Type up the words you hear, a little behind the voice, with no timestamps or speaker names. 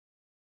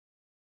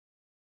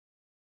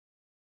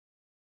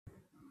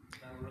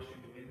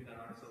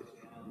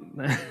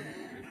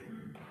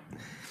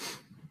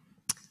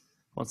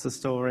What's the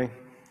story?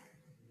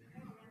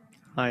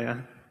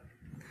 Hiya.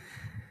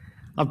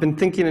 I've been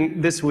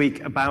thinking this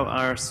week about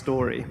our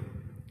story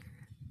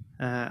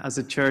as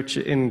a church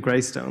in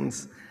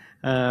Greystones.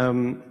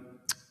 And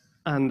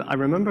I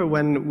remember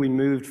when we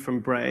moved from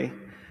Bray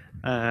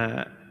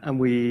and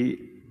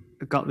we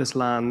got this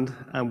land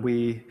and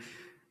we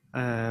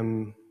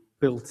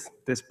built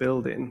this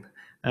building.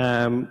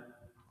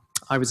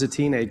 I was a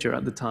teenager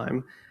at the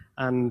time,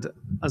 and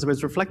as I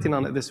was reflecting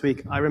on it this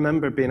week, I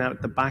remember being out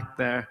at the back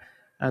there,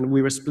 and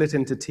we were split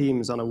into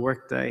teams on a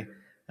work day,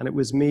 and it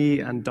was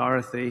me and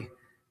Dorothy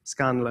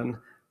Scanlon.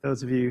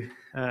 Those of you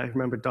who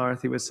remember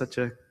Dorothy was such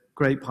a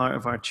great part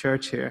of our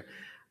church here.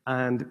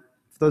 And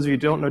for those of you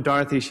who don't know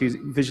Dorothy, she's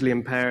visually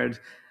impaired,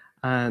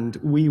 and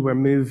we were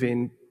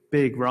moving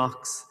big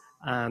rocks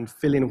and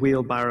filling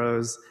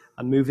wheelbarrows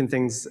and moving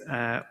things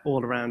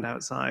all around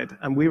outside.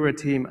 And we were a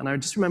team, and I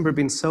just remember it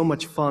being so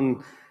much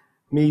fun,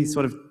 me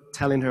sort of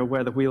telling her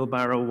where the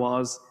wheelbarrow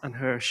was and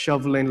her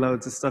shoveling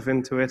loads of stuff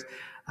into it.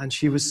 And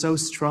she was so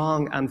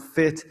strong and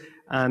fit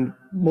and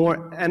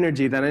more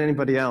energy than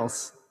anybody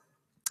else.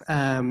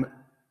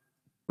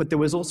 But there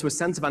was also a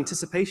sense of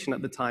anticipation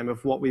at the time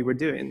of what we were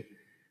doing.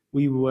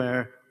 We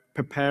were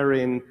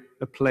preparing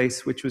a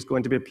place which was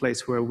going to be a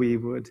place where we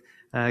would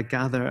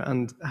gather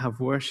and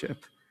have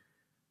worship.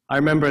 I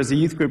remember as a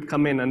youth group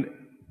come in, and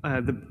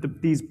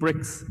these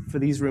bricks for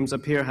these rooms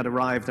up here had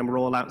arrived, and we're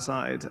all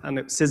outside,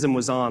 and schism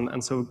was on,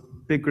 and so a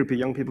big group of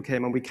young people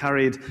came, and we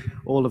carried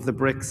all of the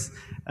bricks,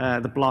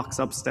 the blocks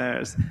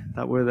upstairs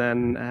that were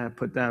then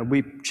put down.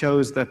 We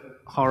chose the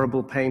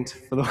horrible paint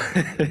for the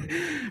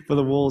for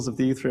the walls of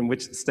the youth room,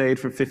 which stayed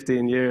for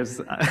 15 years.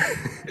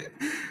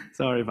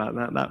 Sorry about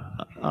that.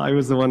 I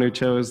was the one who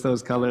chose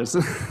those colors.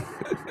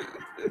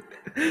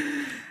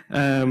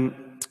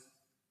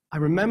 I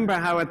remember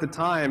how at the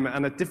time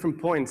and at different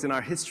points in our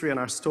history and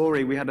our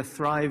story, we had a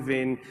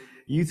thriving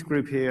youth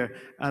group here,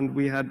 and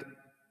we had,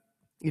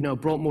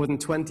 brought more than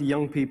 20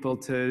 young people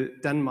to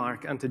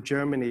Denmark and to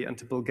Germany and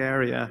to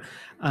Bulgaria.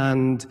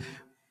 And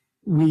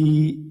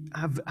we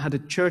have had a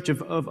church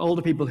of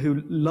older people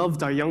who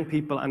loved our young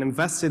people and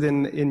invested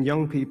in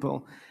young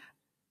people.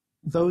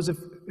 Those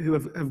who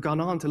have gone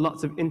on to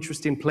lots of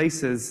interesting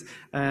places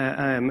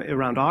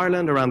around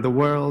Ireland, around the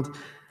world.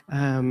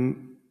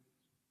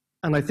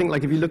 And I think,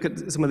 if you look at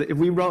if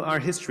we wrote our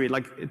history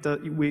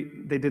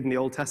they did in the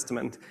Old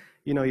Testament,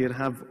 you'd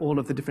have all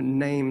of the different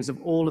names of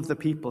all of the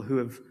people who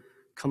have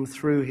come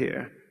through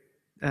here,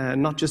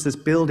 not just this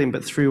building,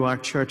 but through our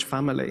church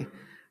family,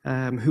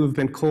 who have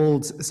been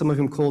called, some of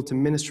them called to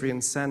ministry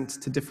and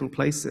sent to different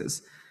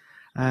places.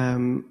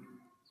 And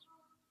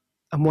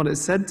what it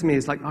said to me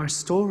is our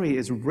story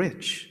is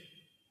rich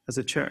as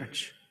a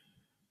church,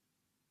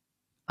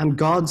 and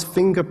God's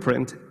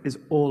fingerprint is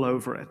all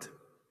over it.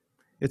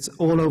 It's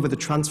all over the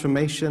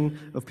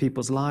transformation of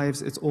people's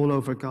lives. It's all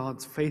over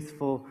God's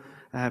faithful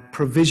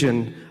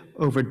provision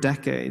over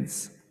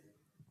decades.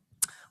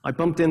 I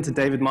bumped into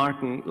David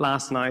Martin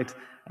last night.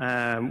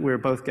 We were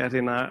both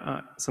getting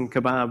some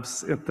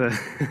kebabs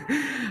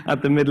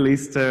at the Middle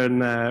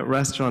Eastern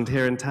restaurant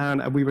here in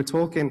town. And we were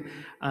talking,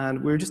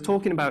 and we were just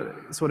talking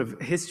about sort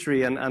of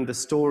history and the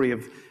story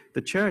of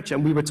the church.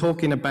 And we were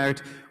talking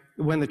about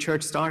when the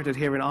church started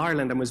here in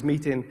Ireland and was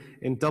meeting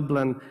in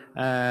Dublin,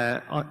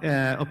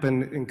 up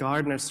in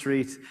Gardner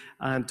Street,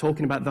 and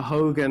talking about the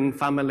Hogan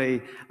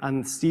family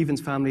and the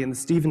Stevens family and the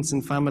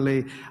Stevenson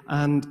family.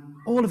 And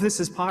all of this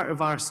is part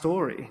of our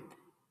story.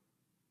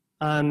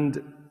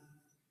 And,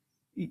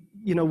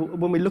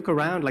 when we look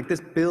around, this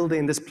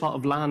building, this plot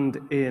of land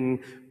in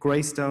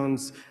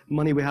Greystones,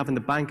 money we have in the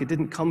bank, it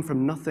didn't come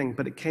from nothing,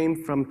 but it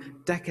came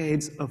from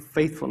decades of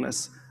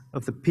faithfulness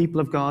of the people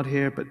of God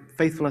here, but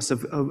faithfulness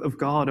of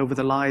God over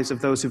the lives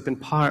of those who've been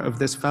part of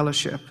this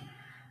fellowship.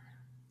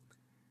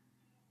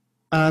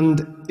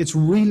 And it's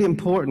really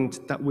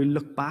important that we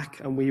look back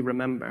and we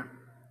remember,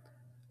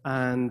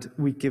 and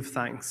we give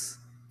thanks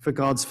for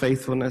God's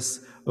faithfulness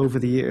over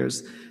the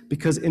years,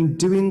 because in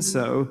doing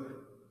so,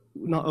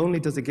 not only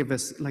does it give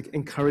us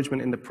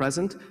encouragement in the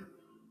present,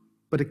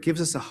 but it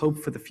gives us a hope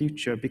for the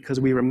future, because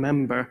we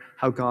remember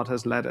how God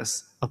has led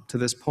us up to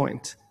this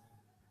point.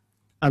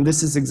 And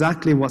this is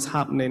exactly what's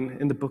happening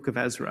in the book of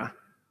Ezra.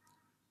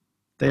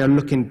 They are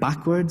looking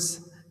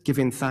backwards,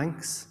 giving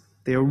thanks.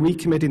 They are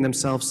recommitting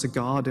themselves to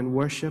God in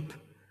worship,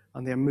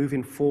 and they are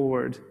moving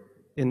forward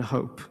in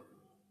hope.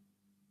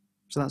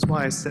 So that's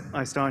why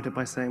I started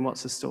by saying,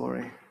 what's the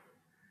story?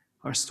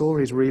 Our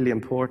story is really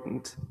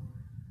important.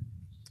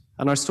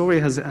 And our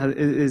story has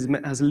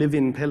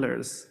living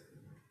pillars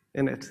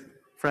in it.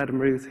 Fred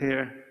and Ruth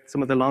here,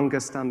 some of the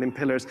longest standing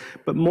pillars,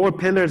 but more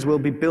pillars will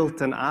be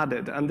built and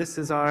added. And this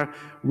is our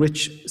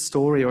rich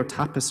story or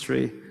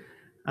tapestry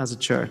as a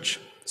church.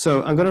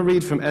 So I'm going to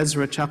read from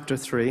Ezra chapter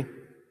 3,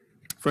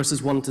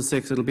 verses 1 to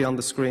 6. It'll be on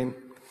the screen.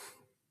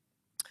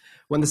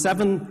 When the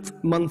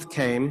 7th month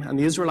came and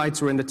the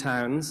Israelites were in the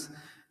towns,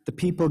 the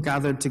people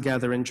gathered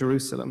together in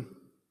Jerusalem.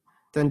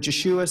 Then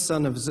Joshua,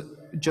 son of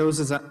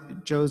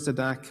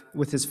Jozadak,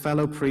 with his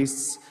fellow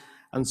priests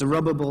And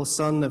Zerubbabel,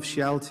 son of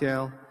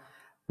Shealtiel,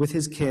 with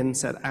his kin,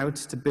 set out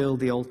to build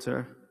the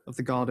altar of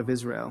the God of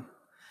Israel,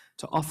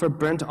 to offer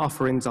burnt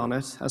offerings on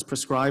it, as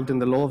prescribed in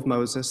the law of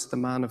Moses, the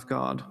man of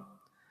God.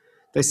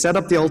 They set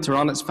up the altar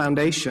on its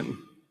foundation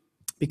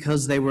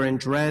because they were in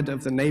dread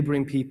of the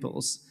neighboring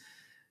peoples.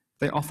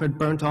 They offered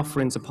burnt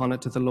offerings upon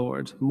it to the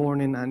Lord,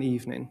 morning and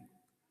evening.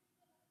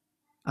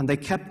 And they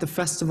kept the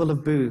festival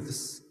of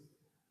booths.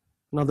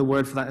 Another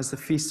word for that is the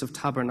Feast of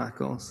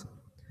Tabernacles,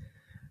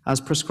 as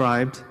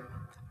prescribed,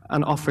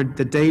 and offered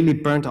the daily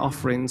burnt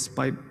offerings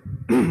by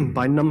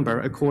number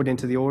according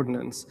to the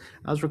ordinance,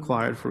 as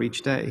required for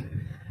each day.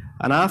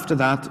 And after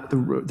that,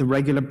 the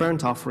regular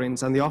burnt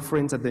offerings, and the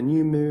offerings at the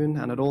new moon,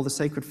 and at all the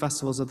sacred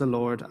festivals of the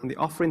Lord, and the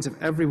offerings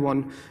of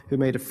everyone who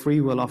made a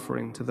free will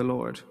offering to the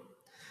Lord.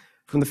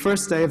 From the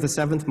first day of the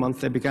 7th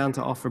month, they began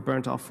to offer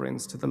burnt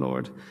offerings to the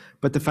Lord.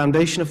 But the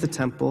foundation of the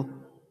temple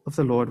of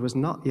the Lord was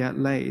not yet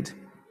laid.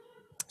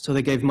 So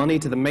they gave money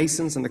to the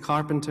masons and the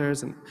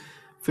carpenters, and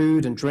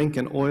food and drink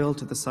and oil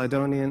to the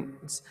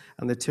Sidonians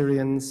and the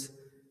Tyrians,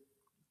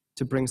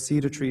 to bring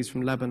cedar trees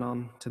from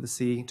Lebanon to the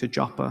sea, to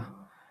Joppa,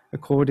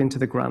 according to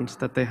the grant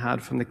that they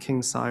had from the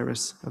King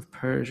Cyrus of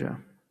Persia.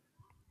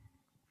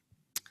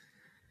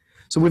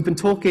 So we've been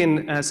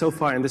talking so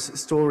far in this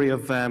story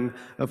of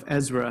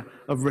Ezra,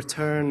 of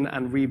return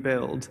and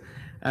rebuild.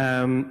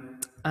 And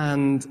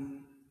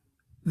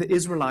the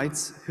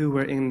Israelites who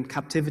were in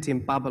captivity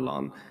in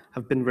Babylon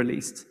have been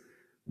released.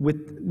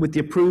 With the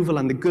approval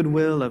and the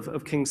goodwill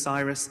of King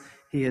Cyrus,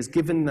 he has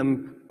given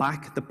them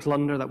back the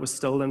plunder that was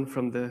stolen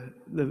from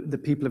the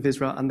people of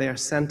Israel, and they are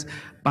sent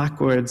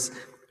backwards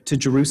to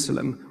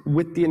Jerusalem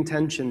with the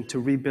intention to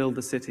rebuild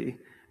the city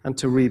and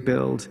to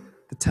rebuild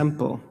the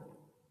temple.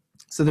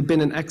 So they've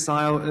been in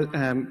exile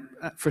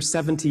for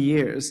 70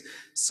 years,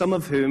 some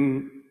of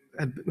whom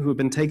who have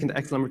been taken to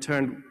exile and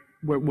returned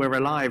were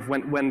alive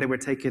when they were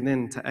taken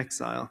into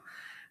exile.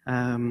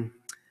 And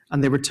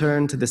they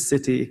returned to the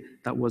city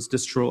that was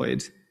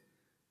destroyed.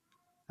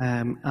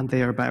 And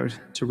they are about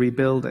to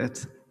rebuild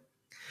it.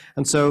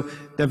 And so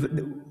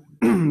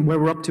where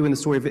we're up to in the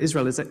story of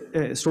Ezra is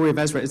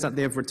that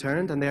they have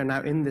returned, and they are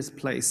now in this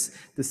place,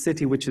 the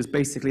city which has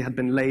basically had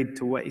been laid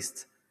to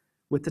waste,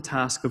 with the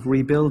task of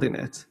rebuilding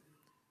it.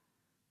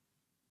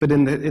 But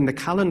in the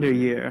calendar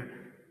year,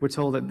 we're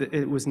told that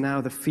it was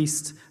now the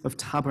Feast of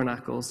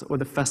Tabernacles, or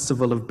the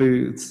Festival of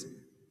Booths.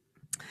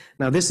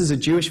 Now, this is a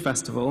Jewish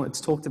festival.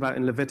 It's talked about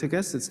in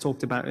Leviticus. It's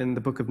talked about in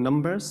the book of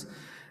Numbers.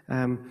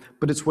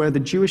 But it's where the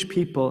Jewish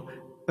people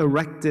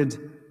erected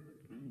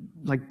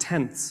like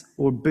tents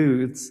or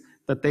booths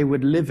that they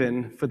would live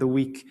in for the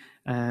week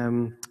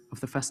of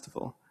the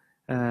festival.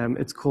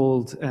 It's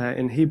called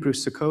in Hebrew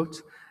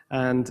Sukkot.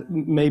 And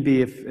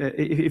maybe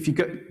if you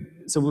go,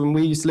 so when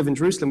we used to live in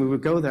Jerusalem, we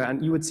would go there,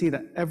 and you would see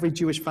that every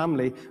Jewish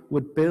family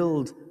would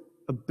build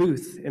a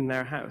booth in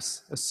their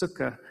house, a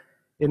sukkah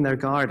in their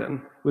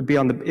garden. Would be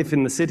if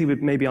in the city,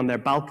 would maybe on their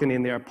balcony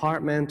in their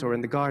apartment or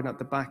in the garden at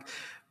the back.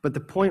 But the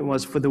point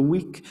was, for the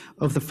week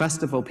of the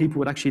festival, people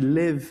would actually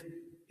live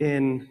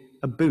in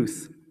a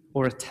booth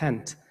or a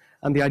tent.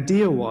 And the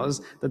idea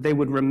was that they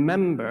would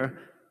remember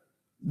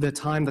the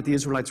time that the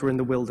Israelites were in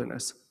the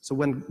wilderness. So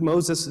when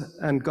Moses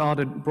and God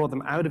had brought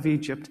them out of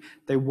Egypt,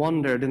 they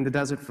wandered in the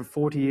desert for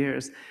 40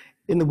 years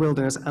in the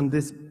wilderness, and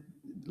this,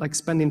 like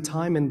spending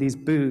time in these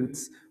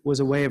booths, was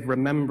a way of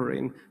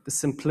remembering the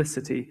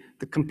simplicity,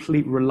 the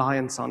complete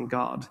reliance on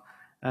God.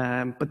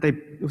 But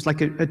it was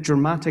like a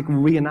dramatic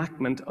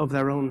reenactment of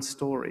their own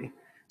story.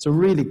 It's a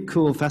really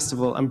cool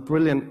festival and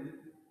brilliant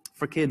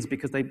for kids,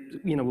 because they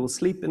will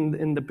sleep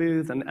in the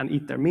booth and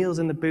eat their meals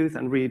in the booth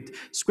and read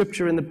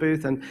scripture in the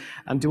booth and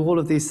do all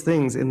of these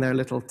things in their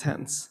little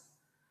tents.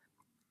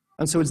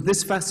 And so it's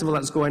this festival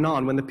that's going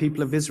on when the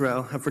people of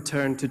Israel have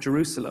returned to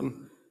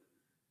Jerusalem.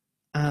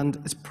 And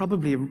it's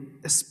probably an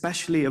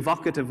especially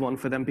evocative one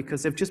for them,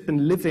 because they've just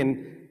been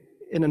living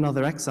in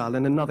another exile,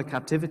 in another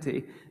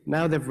captivity.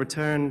 Now they've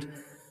returned.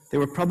 They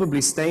were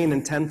probably staying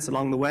in tents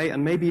along the way,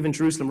 and maybe even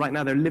Jerusalem right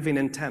now, they're living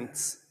in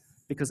tents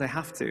because they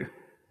have to.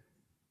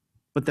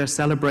 But they're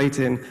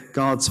celebrating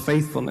God's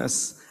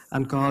faithfulness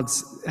and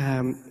God's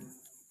the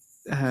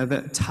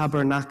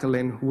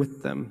tabernacling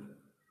with them.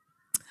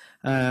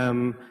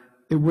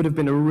 It would have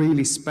been a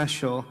really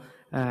special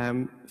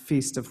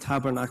Feast of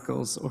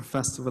Tabernacles or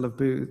Festival of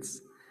Booths.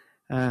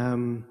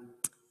 And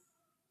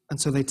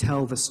so they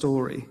tell the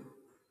story.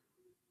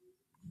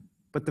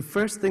 But the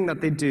first thing that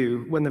they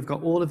do when they've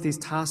got all of these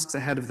tasks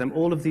ahead of them,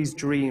 all of these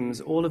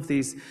dreams, all of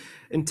these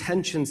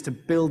intentions to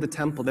build the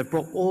temple, they've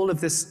brought all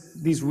of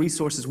these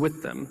resources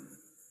with them.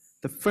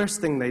 The first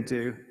thing they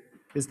do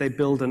is they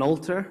build an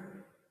altar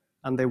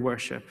and they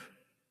worship.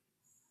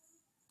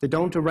 They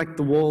don't erect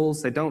the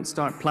walls, they don't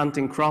start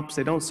planting crops,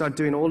 they don't start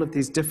doing all of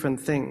these different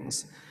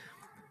things.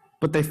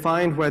 But they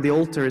find where the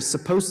altar is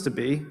supposed to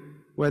be,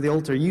 where the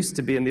altar used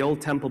to be in the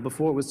old temple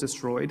before it was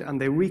destroyed, and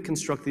they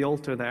reconstruct the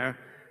altar there,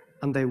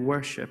 and they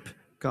worship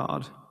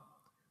God.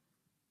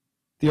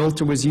 The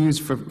altar was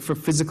used for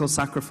physical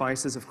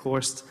sacrifices, of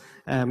course,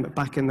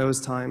 back in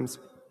those times.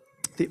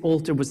 The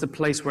altar was the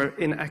place where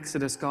in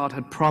Exodus God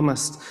had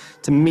promised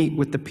to meet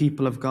with the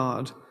people of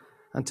God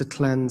and to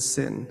cleanse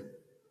sin.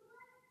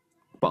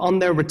 But on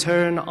their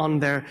return, on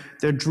their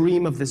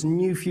dream of this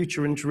new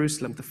future in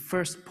Jerusalem, the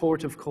first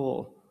port of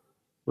call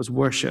was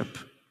worship.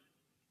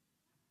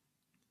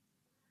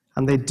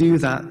 And they do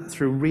that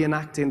through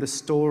reenacting the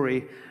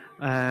story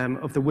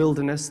of the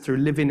wilderness, through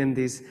living in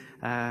these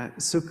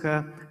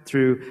sukkah,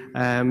 through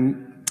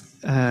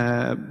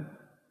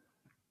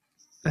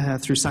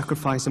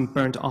sacrifice and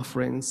burnt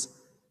offerings.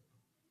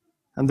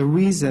 And the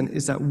reason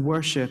is that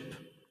worship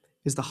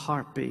is the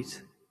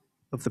heartbeat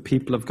of the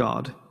people of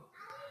God.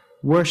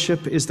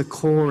 Worship is the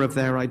core of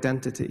their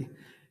identity.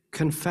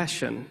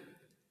 Confession,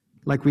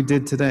 like we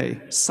did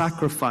today,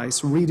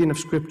 sacrifice, reading of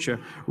Scripture,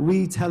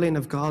 retelling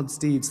of God's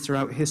deeds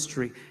throughout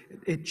history,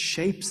 it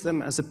shapes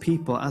them as a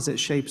people as it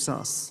shapes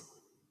us.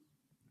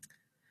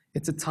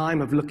 It's a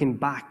time of looking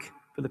back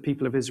for the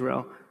people of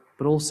Israel,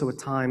 but also a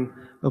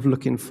time of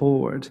looking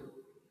forward.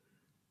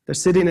 They're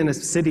sitting in a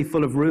city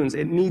full of ruins.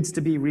 It needs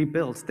to be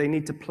rebuilt. They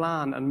need to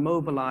plan and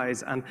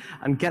mobilize and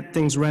get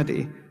things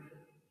ready.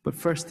 But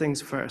first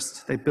things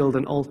first, they build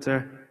an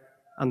altar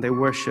and they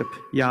worship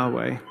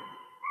Yahweh.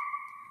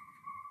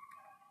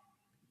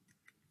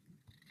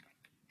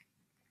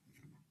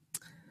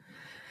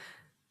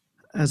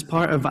 As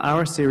part of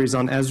our series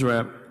on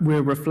Ezra,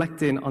 we're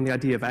reflecting on the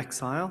idea of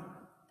exile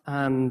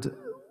and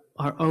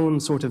our own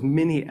sort of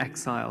mini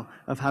exile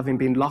of having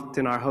been locked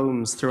in our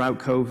homes throughout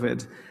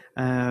COVID,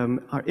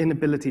 our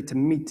inability to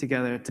meet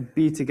together, to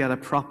be together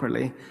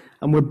properly.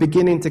 And we're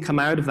beginning to come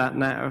out of that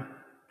now.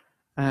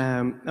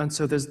 And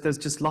so there's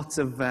just lots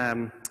of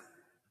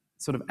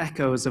sort of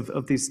echoes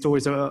of these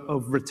stories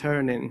of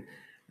returning.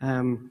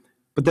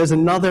 But there's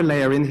another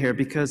layer in here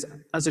because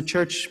as a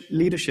church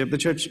leadership, the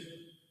church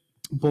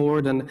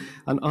board and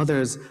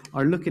others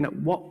are looking at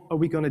what are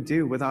we going to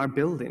do with our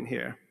building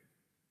here?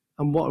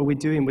 And what are we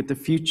doing with the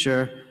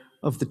future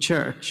of the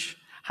church?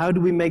 How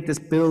do we make this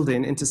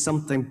building into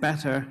something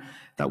better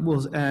that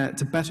will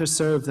to better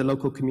serve the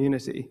local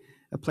community,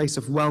 a place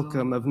of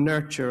welcome, of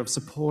nurture, of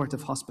support,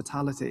 of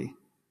hospitality?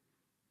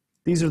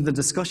 These are the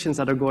discussions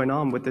that are going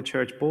on with the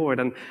church board,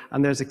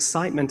 and there's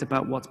excitement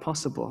about what's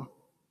possible.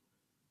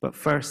 But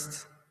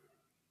first,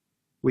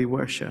 we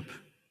worship.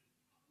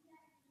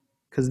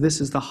 Because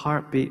this is the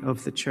heartbeat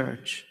of the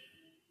church,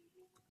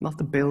 not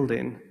the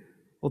building.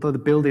 Although the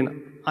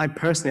building, I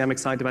personally am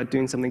excited about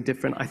doing something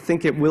different. I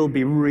think it will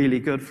be really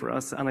good for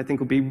us, and I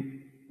think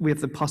we have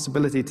the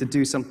possibility to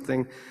do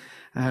something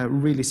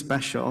really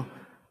special.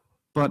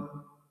 But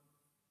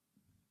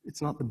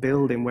it's not the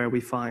building where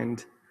we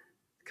find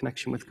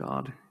connection with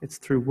God. It's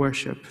through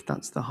worship.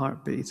 That's the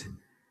heartbeat.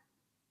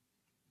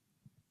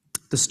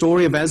 The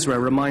story of Ezra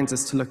reminds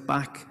us to look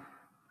back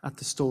at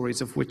the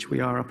stories of which we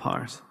are a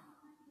part.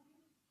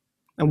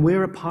 And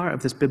we're a part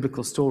of this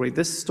biblical story,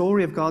 this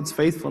story of God's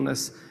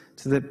faithfulness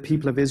to the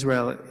people of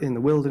Israel in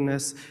the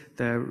wilderness,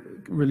 their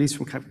release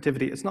from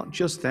captivity. It's not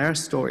just their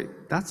story.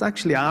 That's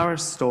actually our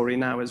story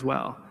now as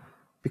well,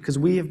 because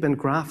we have been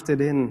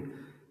grafted in,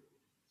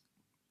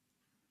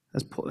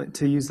 as Paul,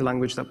 to use the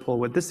language that Paul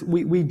would.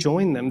 We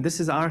join them. This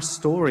is our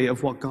story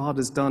of what God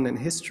has done in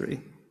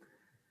history.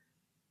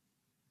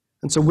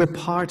 And so we're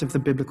part of the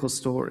biblical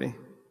story.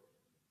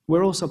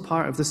 We're also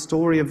part of the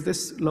story of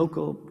this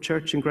local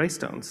church in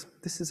Greystones.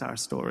 This is our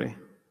story,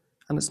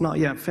 and it's not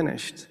yet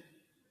finished.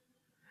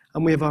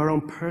 And we have our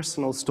own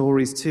personal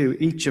stories too,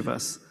 each of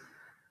us,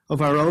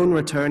 of our own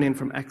returning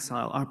from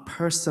exile, our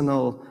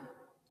personal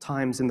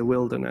times in the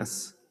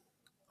wilderness,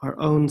 our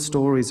own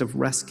stories of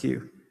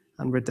rescue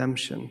and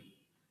redemption.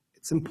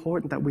 It's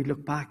important that we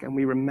look back and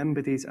we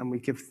remember these and we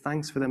give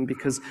thanks for them,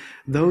 because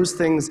those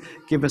things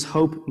give us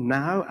hope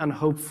now and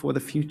hope for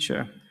the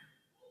future.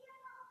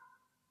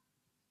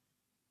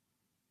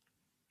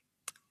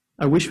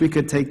 I wish we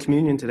could take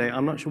communion today.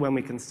 I'm not sure when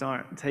we can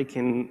start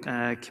taking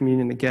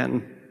communion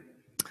again,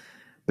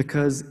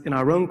 because in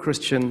our own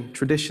Christian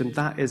tradition,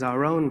 that is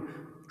our own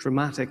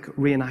dramatic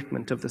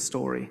reenactment of the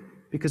story,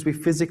 because we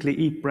physically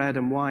eat bread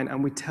and wine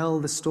and we tell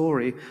the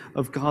story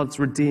of God's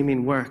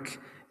redeeming work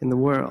in the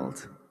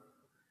world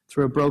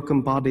through a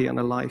broken body and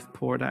a life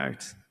poured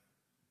out.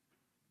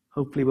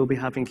 Hopefully we'll be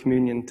having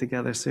communion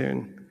together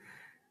soon.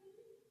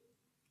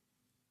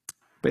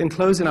 But in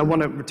closing, I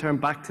want to return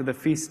back to the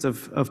Feast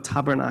of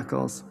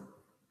Tabernacles,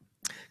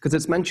 because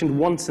it's mentioned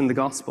once in the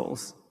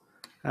Gospels,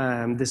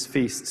 this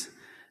feast.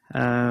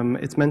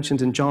 It's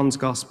mentioned in John's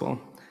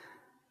Gospel.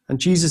 And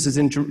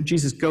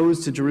Jesus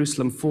goes to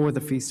Jerusalem for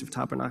the Feast of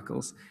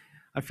Tabernacles.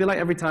 I feel like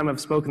every time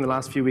I've spoken the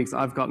last few weeks,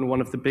 I've gotten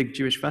one of the big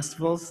Jewish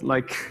festivals,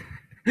 like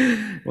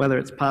whether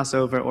it's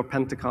Passover or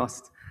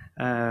Pentecost.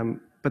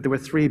 But there were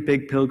 3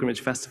 big pilgrimage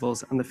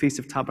festivals, and the Feast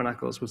of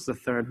Tabernacles was the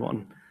 3rd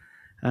one.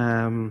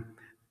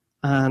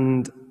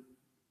 And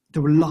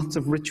there were lots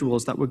of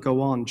rituals that would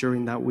go on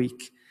during that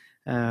week,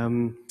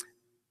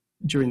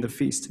 during the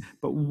feast.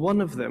 But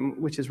one of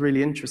them, which is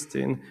really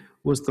interesting,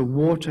 was the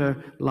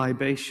water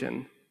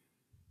libation,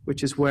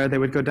 which is where they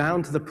would go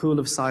down to the pool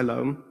of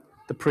Siloam,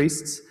 the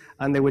priests,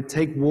 and they would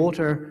take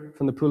water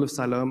from the pool of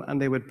Siloam,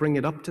 and they would bring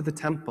it up to the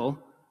temple,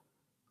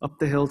 up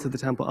the hill to the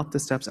temple, up the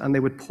steps, and they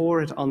would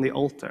pour it on the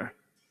altar.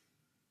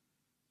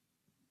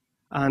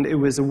 And it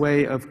was a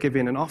way of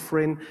giving an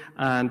offering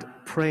and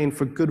praying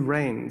for good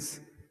rains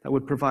that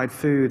would provide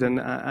food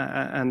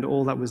and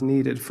all that was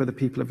needed for the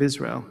people of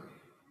Israel.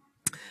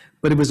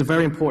 But it was a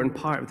very important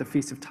part of the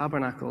Feast of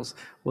Tabernacles,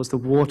 was the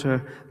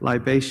water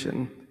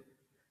libation.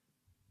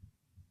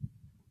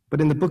 But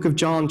in the book of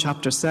John,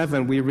 chapter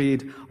 7, we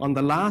read, "On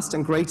the last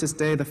and greatest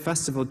day of the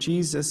festival,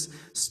 Jesus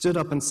stood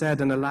up and said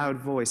in a loud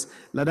voice,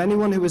 'Let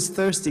anyone who is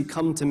thirsty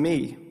come to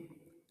me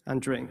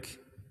and drink.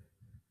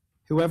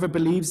 Whoever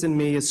believes in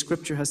me, as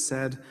Scripture has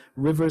said,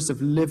 rivers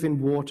of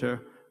living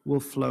water will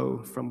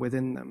flow from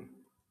within them.'"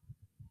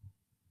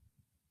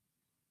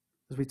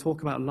 As we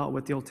talk about a lot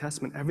with the Old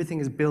Testament, everything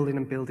is building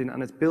and building,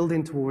 and it's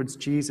building towards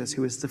Jesus,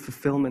 who is the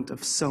fulfillment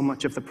of so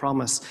much of the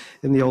promise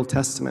in the Old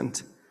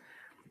Testament.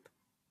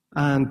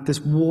 And this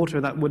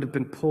water that would have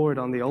been poured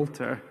on the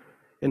altar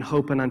in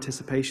hope and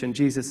anticipation,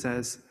 Jesus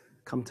says,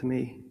 "Come to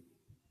me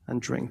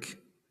and drink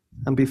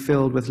and be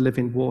filled with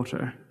living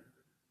water."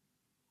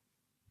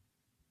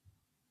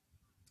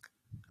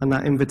 And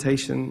that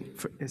invitation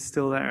is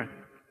still there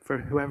for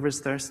whoever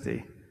is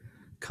thirsty.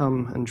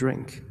 Come and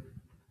drink.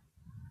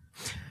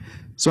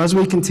 So as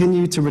we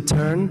continue to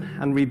return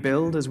and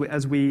rebuild,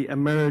 as we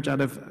emerge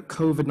out of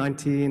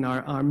COVID-19,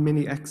 our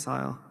mini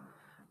exile,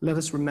 let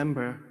us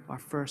remember our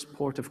first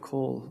port of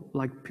call,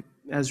 like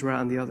Ezra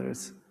and the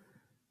others.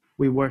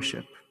 We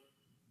worship.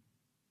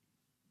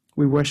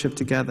 We worship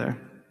together.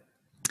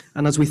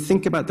 And as we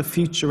think about the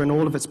future and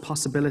all of its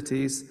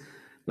possibilities,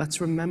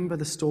 let's remember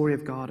the story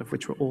of God of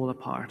which we're all a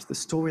part, the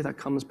story that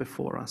comes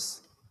before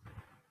us.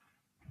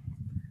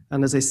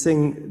 And as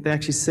they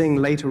actually sing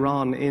later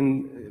on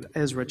in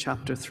Ezra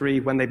chapter 3,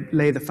 when they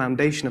lay the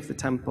foundation of the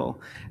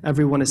temple,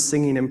 everyone is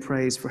singing in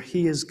praise, for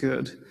he is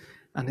good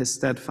and his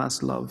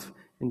steadfast love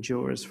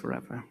endures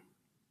forever.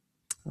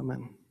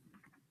 Amen.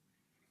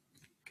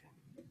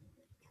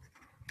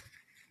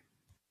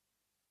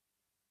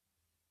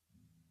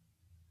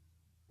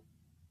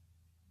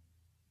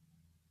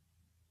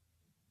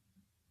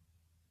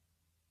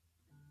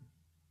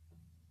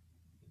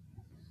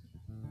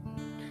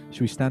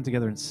 Should we stand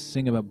together and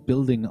sing about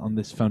building on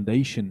this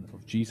foundation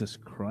of Jesus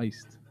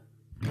Christ?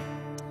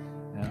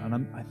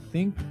 I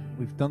think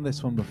we've done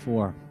this one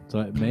before, so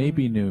it may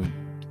be new,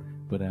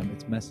 but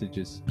its message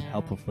is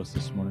helpful for us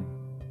this morning.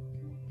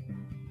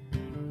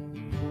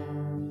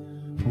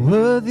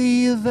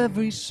 Worthy of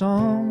every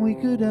song we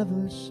could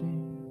ever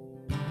sing,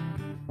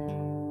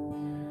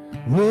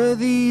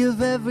 worthy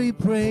of every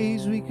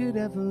praise we could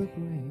ever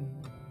bring,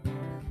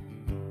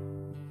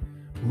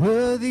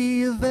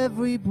 worthy of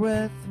every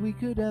breath we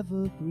could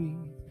ever breathe,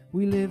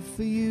 we live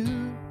for you.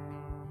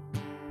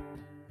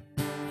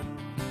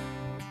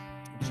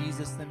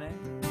 Jesus the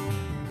name,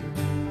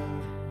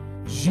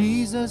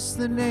 Jesus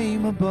the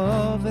name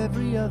above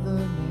every other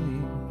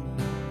name,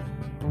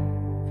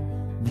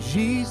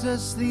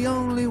 Jesus the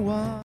only one.